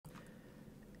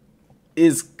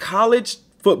Is college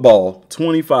football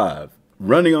 25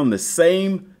 running on the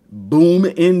same boom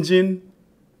engine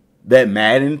that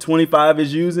Madden 25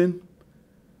 is using?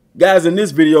 Guys, in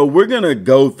this video, we're going to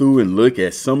go through and look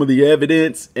at some of the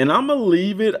evidence, and I'm going to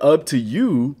leave it up to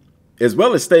you, as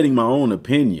well as stating my own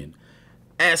opinion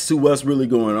as to what's really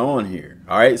going on here.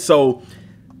 All right, so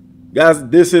guys,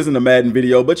 this isn't a Madden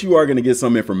video, but you are going to get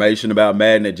some information about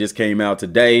Madden that just came out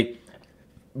today.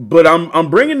 But I'm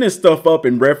bringing this stuff up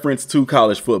in reference to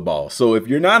college football. So if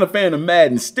you're not a fan of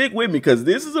Madden, stick with me, because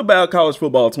this is about college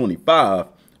football 25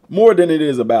 more than it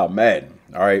is about Madden.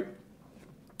 All right.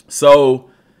 So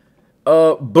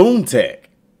Boom Tech.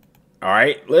 All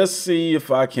right. Let's see if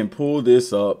I can pull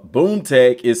this up. Boom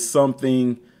Tech is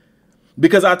something,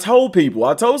 because I told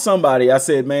somebody, I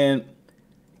said, man,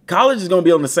 college is going to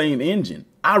be on the same engine.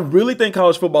 I really think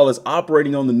college football is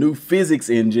operating on the new physics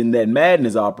engine that Madden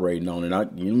is operating on. And I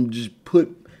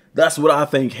that's what I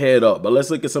think head up. But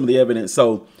let's look at some of the evidence.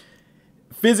 So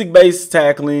physics-based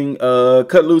tackling,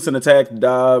 cut loose and attack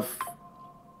the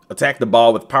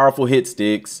ball with powerful hit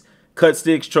sticks, cut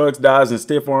sticks, trucks, dives, and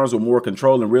stiff arms with more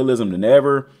control and realism than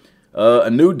ever. A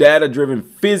new data-driven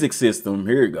physics system.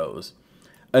 Here it goes.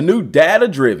 A new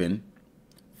data-driven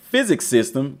physics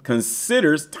system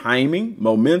considers timing,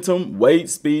 momentum, weight,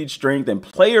 speed, strength, and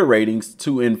player ratings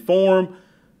to inform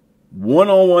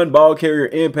one-on-one ball carrier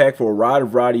impact for a wide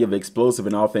variety of explosive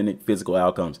and authentic physical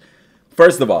outcomes.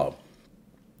 First of all,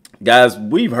 guys,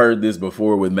 we've heard this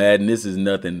before with Madden. This is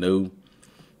nothing new.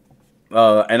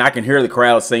 And I can hear the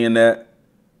crowd saying that.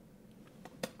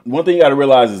 One thing you got to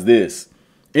realize is this.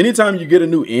 Anytime you get a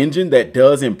new engine that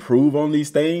does improve on these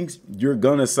things, you're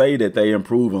going to say that they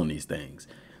improve on these things.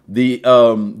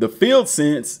 The Field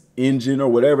Sense engine, or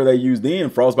whatever they used in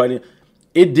Frostbite,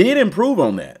 it did improve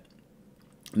on that.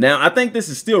 Now, I think this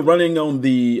is still running on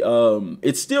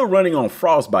it's still running on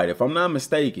Frostbite, if I'm not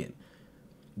mistaken.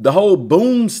 The whole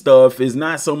Boom stuff is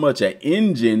not so much an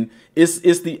engine. It's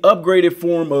the upgraded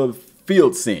form of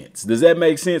Field Sense. Does that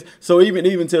make sense? So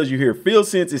even tells you here, Field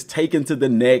Sense is taken to the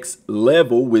next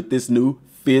level with this new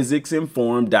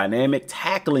physics-informed dynamic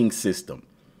tackling system.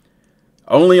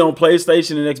 Only on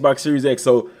PlayStation and Xbox Series X.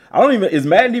 So is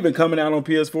Madden even coming out on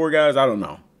PS4, guys? I don't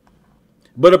know.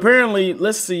 But apparently,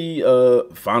 let's see,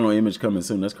 final image coming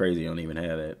soon. That's crazy. I don't even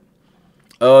have that.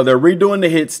 They're redoing the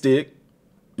hit stick.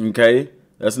 Okay.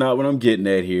 That's not what I'm getting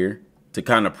at here, to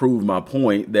kind of prove my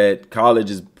point that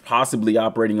college is possibly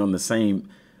operating on the same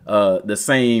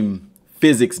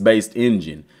physics-based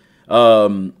engine.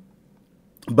 But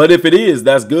if it is,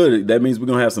 that's good. That means we're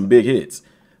going to have some big hits.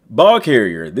 Ball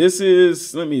carrier. This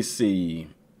is, let me see.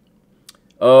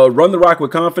 Run the rock with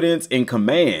confidence and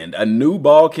command. A new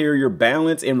ball carrier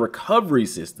balance and recovery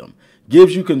system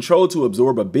gives you control to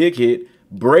absorb a big hit,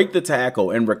 break the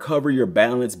tackle, and recover your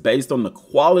balance based on the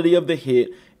quality of the hit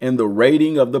and the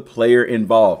rating of the player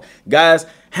involved. Guys,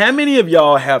 how many of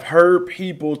y'all have heard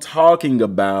people talking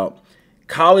about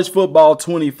college football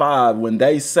 25 when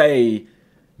they say,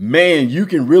 man, you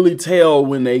can really tell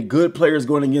when a good player is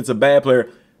going against a bad player?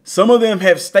 Some of them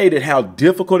have stated how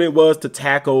difficult it was to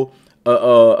tackle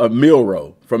a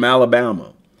Milroe from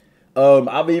Alabama.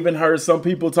 I've even heard some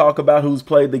people talk about, who's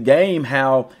played the game,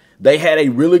 how they had a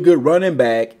really good running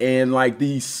back, and like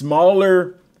the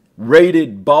smaller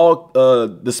rated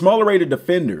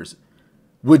defenders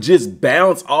would just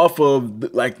bounce off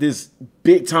of like this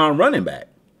big time running back.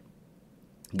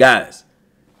 Guys,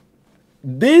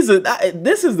 this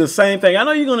is the same thing. I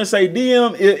know you're going to say,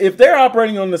 DM, if they're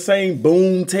operating on the same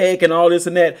Boom Tech and all this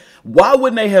and that, why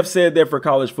wouldn't they have said that for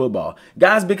college football?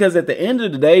 Guys, because at the end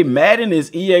of the day, Madden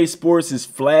is EA Sports'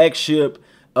 flagship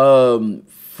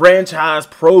franchise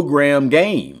program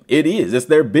game. It is. It's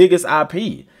their biggest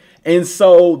IP. And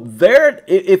so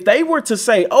if they were to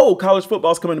say, oh, college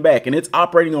football's coming back and it's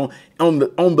operating on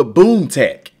the Boom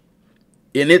Tech,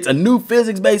 and it's a new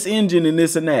physics-based engine and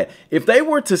this and that. If they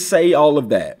were to say all of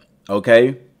that,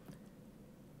 okay,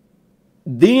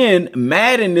 then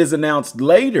Madden is announced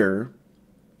later.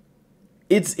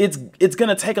 It's going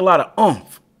to take a lot of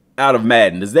oomph out of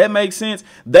Madden. Does that make sense?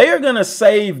 They are going to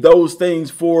save those things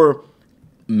for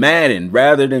Madden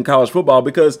rather than college football,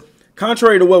 because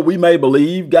contrary to what we may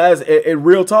believe, guys, at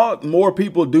real talk, more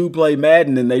people do play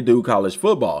Madden than they do college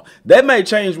football. That may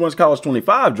change once college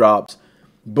 25 drops,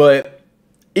 but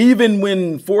even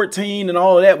when 14 and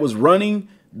all of that was running,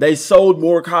 they sold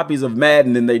more copies of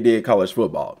Madden than they did college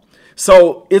football.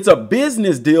 So it's a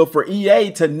business deal for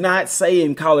EA to not say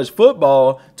in college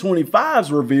football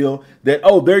 25's reveal that,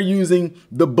 oh, they're using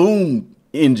the Boom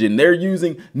engine. They're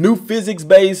using new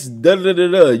physics-based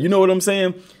da-da-da-da-da. You know what I'm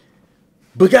saying?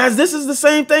 But guys, this is the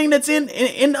same thing that's in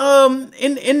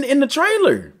the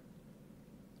trailer.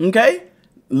 Okay,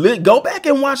 go back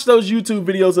and watch those YouTube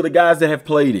videos of the guys that have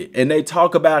played it, and they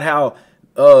talk about how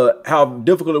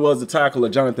difficult it was to tackle a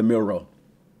Jonathan Milroe.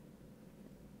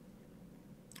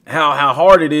 How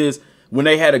hard it is when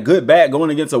they had a good back going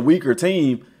against a weaker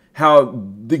team. How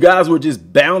the guys would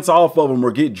just bounce off of them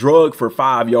or get drugged for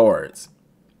 5 yards.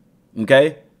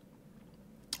 Okay.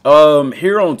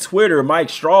 Here on Twitter, Mike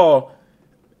Straw,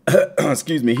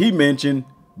 excuse me, he mentioned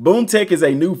Boom Tech is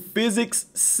a new physics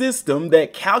system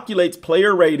that calculates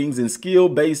player ratings and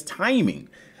skill-based timing.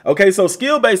 Okay, so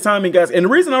skill-based timing, guys, and the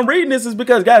reason I'm reading this is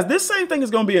because, guys, this same thing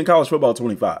is going to be in College Football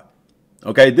 25.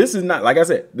 Okay, this is not, like I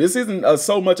said, this isn't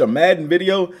so much a Madden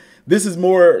video. This is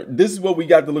more, this is what we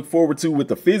got to look forward to with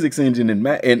the physics engine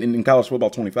in College Football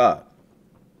 25.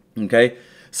 Okay,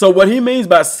 so what he means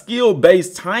by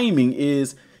skill-based timing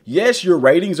is, yes, your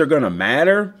ratings are going to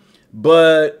matter,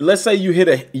 but let's say you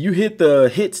hit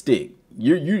the hit stick.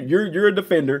 You're a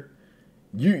defender.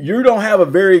 You don't have a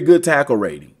very good tackle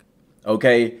rating,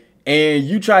 okay? And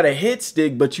you try to hit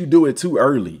stick, but you do it too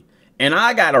early. And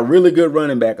I got a really good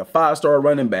running back, a 5-star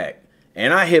running back,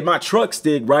 and I hit my truck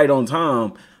stick right on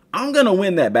time. I'm gonna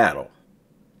win that battle,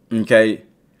 okay?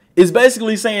 It's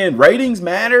basically saying ratings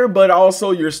matter, but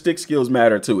also your stick skills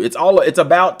matter too. It's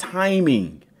about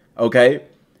timing, okay?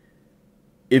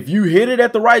 If you hit it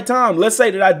at the right time, let's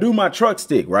say that I do my truck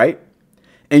stick, right?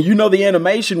 And you know the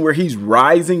animation where he's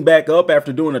rising back up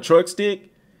after doing a truck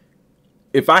stick?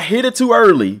 If I hit it too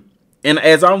early, and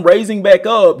as I'm raising back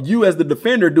up, you as the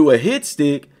defender do a hit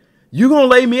stick, you're going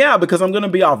to lay me out because I'm going to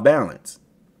be off balance.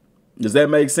 Does that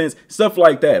make sense? Stuff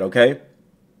like that, okay?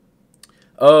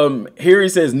 Here he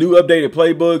says new updated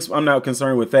playbooks. I'm not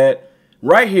concerned with that.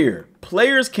 Right here,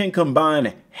 players can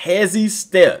combine hezzy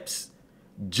steps,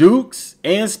 jukes,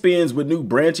 and spins with new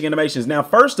branching animations. Now,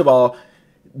 first of all,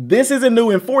 this isn't new.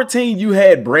 In 14, you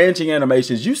had branching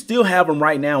animations. You still have them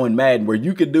right now in Madden where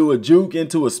you could do a juke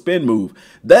into a spin move.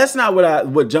 That's not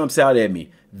what jumps out at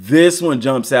me. This one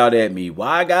jumps out at me.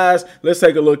 Why, guys? Let's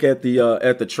take a look at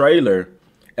the trailer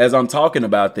as I'm talking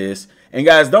about this. And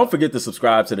guys, don't forget to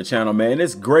subscribe to the channel, man.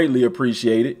 It's greatly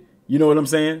appreciated. You know what I'm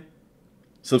saying?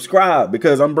 Subscribe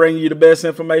because I'm bringing you the best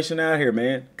information out here,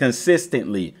 man.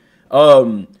 Consistently.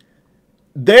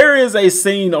 There is a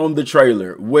scene on the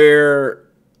trailer where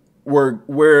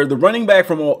the running back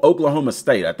from Oklahoma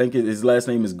State, I think his last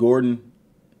name is Gordon.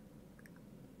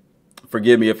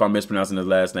 Forgive me if I'm mispronouncing his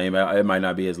last name. It might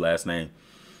not be his last name.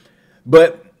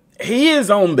 But he is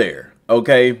on there,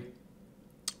 okay?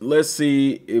 Let's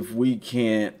see if we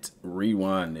can't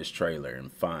rewind this trailer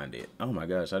and find it. Oh, my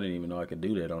gosh. I didn't even know I could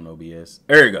do that on OBS.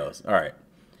 There it goes. All right.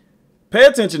 Pay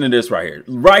attention to this right here.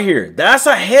 Right here. That's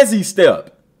a hezzy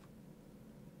step.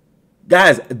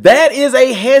 Guys, that is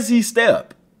a hezzy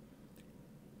step.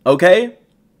 Okay?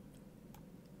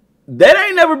 That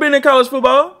ain't never been in college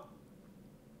football.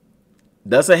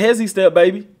 That's a hezzy step,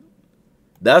 baby.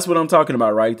 That's what I'm talking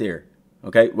about right there.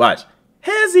 Okay? Watch.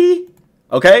 Hezzy.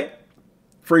 Okay?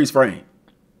 Freeze frame.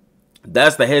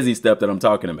 That's the hezzy step that I'm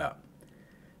talking about.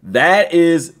 That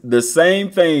is the same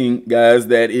thing, guys,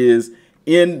 that is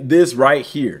in this right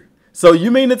here. So you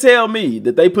mean to tell me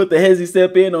that they put the hezzy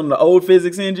step in on the old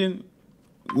physics engine?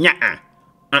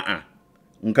 Nuh-uh.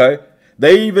 Okay?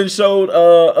 They even showed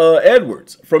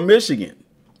Edwards from Michigan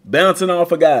bouncing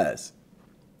off of guys.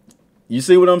 You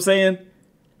see what I'm saying?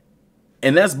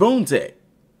 And that's Boom Tech.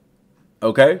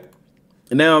 Okay?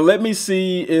 Now, let me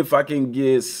see if I can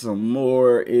get some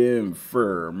more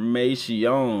information.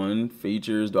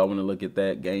 Features. Do I want to look at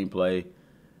that? Gameplay.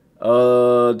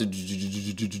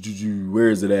 Where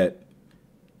is it at?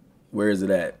 Where is it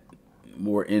at?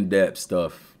 More in-depth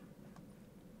stuff.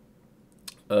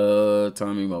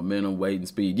 Timing, momentum, weight, and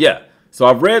speed. Yeah. So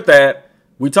I've read that.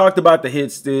 We talked about the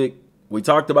hit stick. We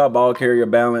talked about ball carrier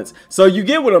balance. So you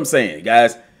get what I'm saying,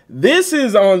 guys. This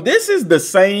is the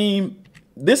same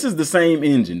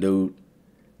engine, dude.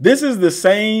 This is the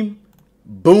same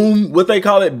boom, what they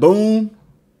call it, boom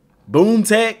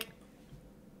tech.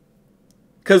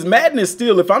 Because Madden is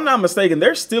still, if I'm not mistaken,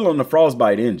 they're still on the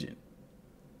Frostbite engine.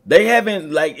 They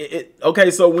haven't, like,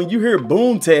 okay, so when you hear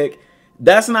boom tech,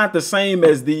 that's not the same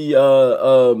as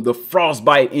the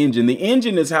Frostbite engine. The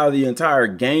engine is how the entire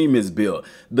game is built.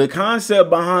 The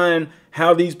concept behind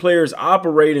how these players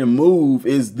operate and move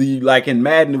is like in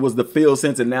Madden, it was the field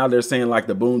sense, and now they're saying like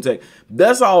the boom tech.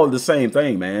 That's all the same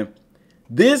thing, man.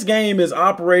 This game is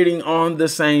operating on the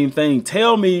same thing.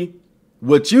 Tell me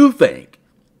what you think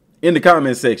in the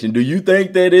comment section. Do you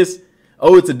think that it's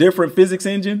a different physics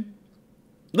engine?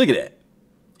 Look at that.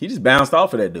 He just bounced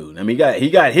off of that dude. I mean, he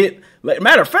got hit. Like,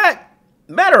 matter of fact,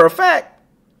 Matter of fact,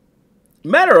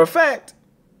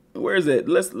 where is it?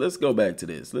 Let's go back to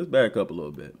this. Let's back up a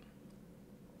little bit.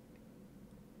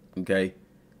 Okay.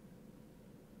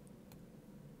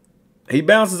 He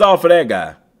bounces off of that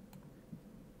guy.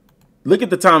 Look at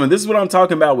the timing. This is what I'm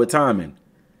talking about with timing.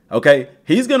 Okay.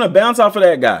 He's going to bounce off of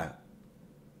that guy.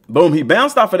 Boom. He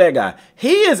bounced off of that guy.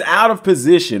 He is out of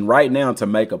position right now to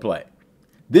make a play.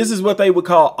 This is what they would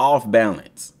call off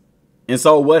balance. And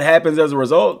so what happens as a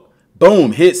result?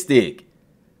 Boom. Hit stick.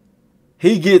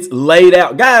 He gets laid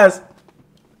out. Guys,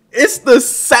 it's the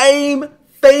same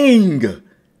thing.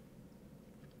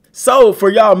 So for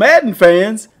y'all Madden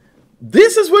fans,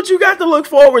 this is what you got to look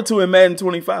forward to in Madden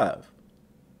 25.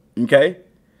 Okay.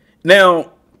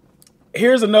 Now,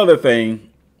 here's another thing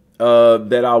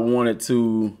that I wanted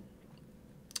to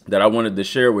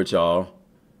share with y'all.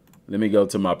 Let me go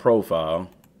to my profile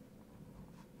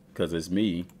because it's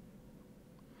me.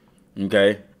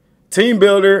 Okay. Team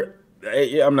builder.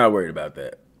 Yeah, I'm not worried about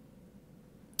that.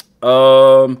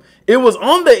 It was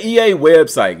on the EA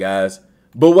website, guys.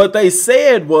 But what they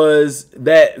said was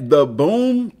that the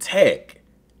Boom Tech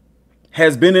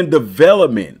has been in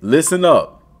development, listen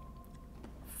up,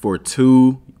 for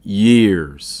 2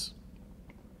 years.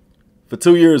 For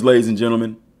 2 years, ladies and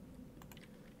gentlemen.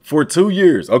 For 2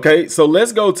 years. Okay, so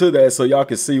let's go to that so y'all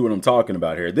can see what I'm talking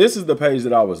about here. This is the page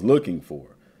that I was looking for.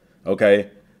 Okay.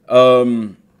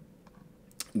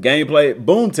 Gameplay,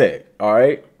 Boom Tech. All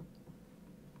right.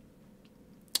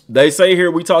 They say here,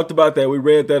 we talked about that. We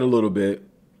read that a little bit.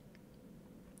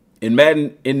 In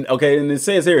Madden, and it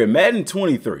says here, in Madden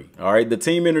 23, all right, the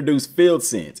team introduced Field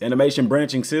Sense, animation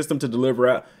branching system to deliver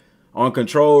out on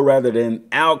control rather than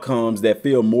outcomes that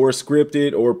feel more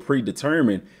scripted or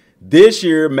predetermined. This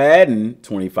year, Madden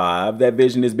 25, that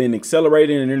vision has been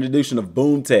accelerated in the introduction of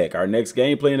Boom Tech, our next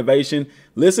gameplay innovation.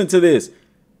 Listen to this.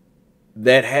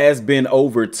 That has been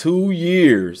over 2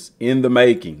 years in the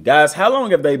making. Guys, how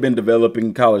long have they been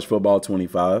developing College Football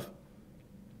 25?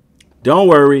 Don't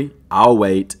worry, I'll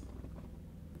wait.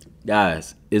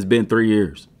 Guys, it's been 3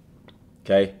 years.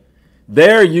 Okay.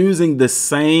 They're using the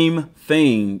same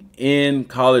thing in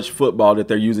college football that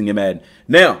they're using in Madden.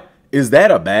 Now, is that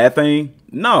a bad thing?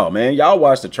 No, man. Y'all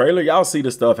watch the trailer. Y'all see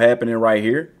the stuff happening right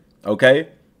here. Okay.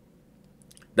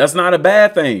 That's not a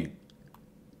bad thing.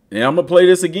 And I'm going to play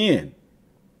this again.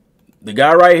 The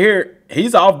guy right here,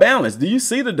 he's off balance. Do you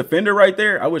see the defender right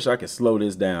there? I wish I could slow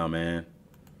this down, man.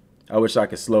 I wish I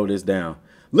could slow this down.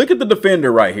 Look at the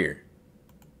defender right here.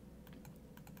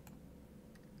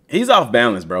 He's off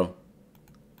balance, bro.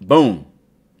 Boom.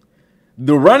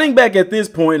 The running back at this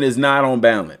point is not on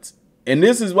balance. And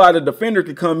this is why the defender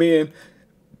could come in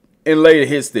and lay the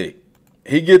hit stick.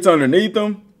 He gets underneath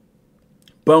him.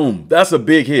 Boom. That's a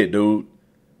big hit, dude.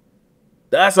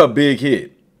 That's a big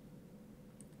hit.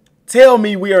 Tell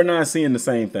me we are not seeing the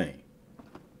same thing.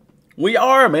 We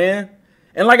are, man.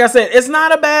 And like I said, it's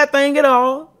not a bad thing at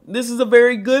all. This is a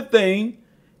very good thing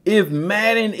if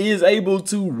Madden is able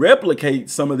to replicate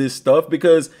some of this stuff,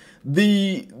 because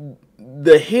the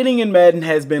hitting in Madden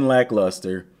has been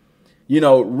lackluster. You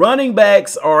know, running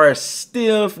backs are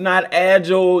stiff, not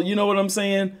agile. You know what I'm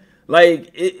saying?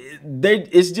 Like,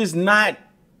 it's just not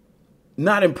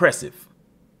impressive.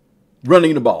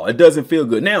 Running the ball. It doesn't feel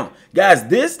good. Now, guys,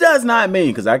 this does not mean,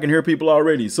 because I can hear people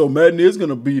already, so Madden is going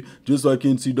to be just like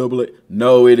NCAA.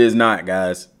 No, it is not,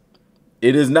 guys.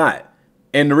 It is not.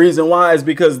 And the reason why is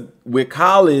because with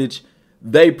college,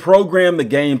 they program the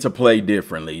game to play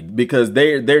differently, because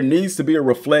there needs to be a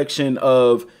reflection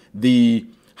of the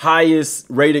highest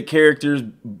rated characters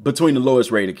between the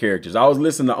lowest rated characters. I was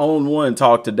listening to Own One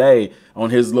talk today on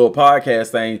his little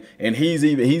podcast thing, and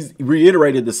he's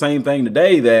reiterated the same thing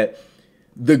today, that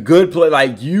the good play,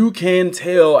 like, you can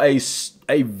tell a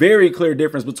very clear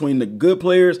difference between the good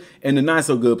players and the not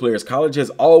so good players. College has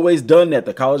always done that.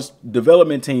 The college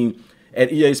development team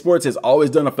at EA Sports has always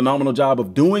done a phenomenal job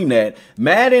of doing that.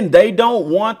 Madden, they don't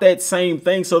want that same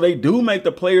thing, so they do make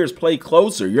the players play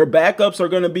closer. Your backups are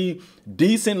going to be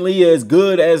decently as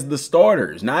good as the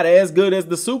starters. Not as good as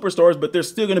the superstars, but they're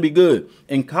still going to be good.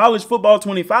 In College Football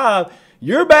 25,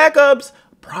 your backups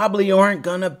probably aren't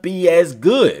going to be as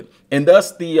good. And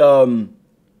thus the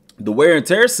wear and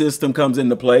tear system comes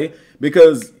into play,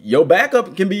 because your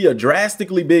backup can be a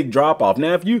drastically big drop off.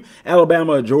 Now, if you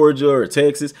Alabama or Georgia or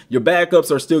Texas, your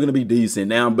backups are still going to be decent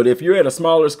now. But if you're at a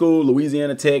smaller school,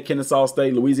 Louisiana Tech, Kennesaw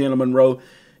State, Louisiana Monroe,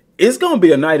 it's going to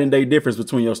be a night and day difference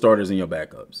between your starters and your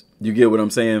backups. You get what I'm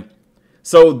saying?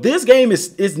 So this game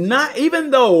is not,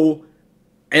 even though,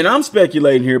 and I'm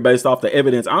speculating here based off the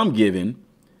evidence I'm giving,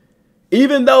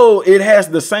 even though it has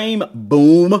the same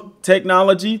boom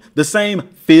technology, the same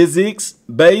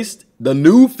physics-based the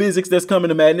new physics that's coming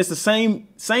to Madden, it's the same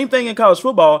thing in college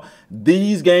football.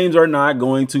 These games are not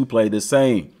going to play the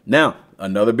same. Now,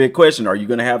 another big question, are you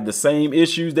going to have the same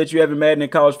issues that you have in Madden in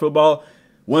college football?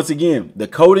 Once again, the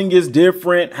coding is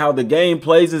different. How the game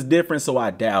plays is different, so I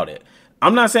doubt it.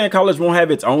 I'm not saying college won't have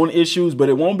its own issues, but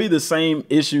it won't be the same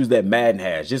issues that Madden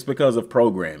has just because of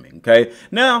programming, okay?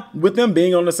 Now, with them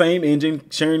being on the same engine,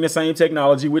 sharing the same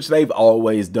technology, which they've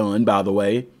always done, by the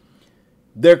way,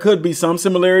 there could be some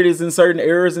similarities in certain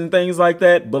errors and things like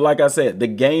that. But like I said, the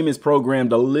game is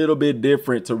programmed a little bit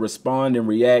different to respond and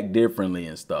react differently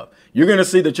and stuff. You're going to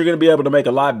see that you're going to be able to make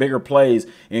a lot bigger plays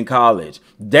in college.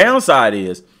 Downside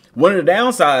is, one of the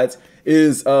downsides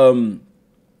is,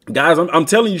 guys, I'm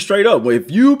telling you straight up,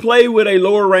 if you play with a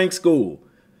lower ranked school,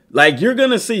 like you're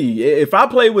going to see, if I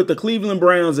play with the Cleveland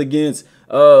Browns against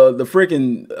the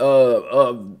freaking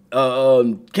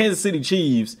Kansas City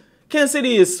Chiefs, Kansas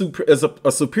City is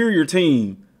a superior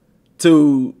team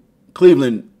to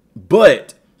Cleveland,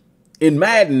 but in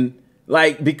Madden,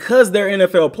 like because they're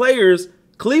NFL players,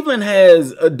 Cleveland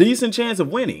has a decent chance of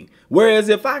winning. Whereas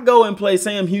if I go and play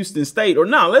Sam Houston State, or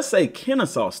no, let's say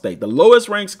Kennesaw State, the lowest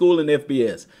ranked school in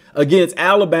FBS, against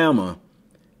Alabama,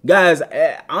 guys,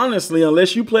 honestly,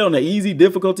 unless you play on the easy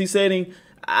difficulty setting,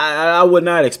 I would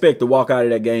not expect to walk out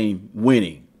of that game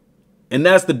winning. And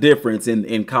that's the difference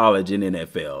in college and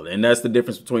NFL. And that's the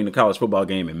difference between the college football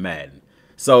game and Madden.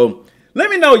 So let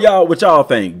me know, y'all, what y'all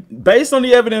think. Based on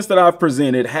the evidence that I've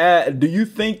presented, do you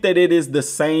think that it is the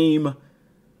same?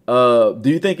 Do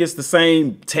you think it's the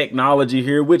same technology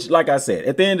here? Which, like I said,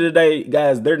 at the end of the day,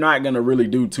 guys, they're not going to really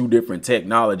do two different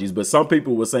technologies. But some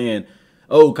people were saying,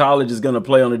 oh, college is going to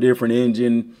play on a different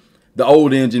engine, the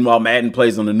old engine, while Madden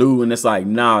plays on the new. And it's like,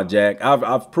 nah, Jack,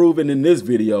 I've proven in this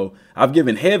video, I've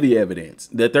given heavy evidence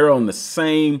that they're on the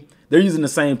same, they're using the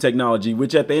same technology,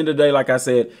 which at the end of the day, like I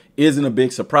said, isn't a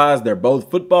big surprise. They're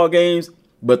both football games.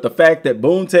 But the fact that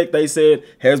Boom Tech, they said,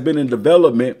 has been in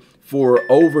development for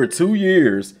over 2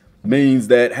 years means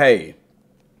that, hey,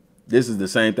 this is the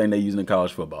same thing they're using in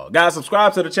college football. Guys,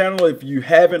 subscribe to the channel if you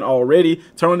haven't already.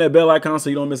 Turn on that bell icon so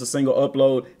you don't miss a single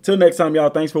upload. Till next time, y'all,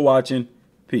 thanks for watching.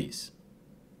 Peace.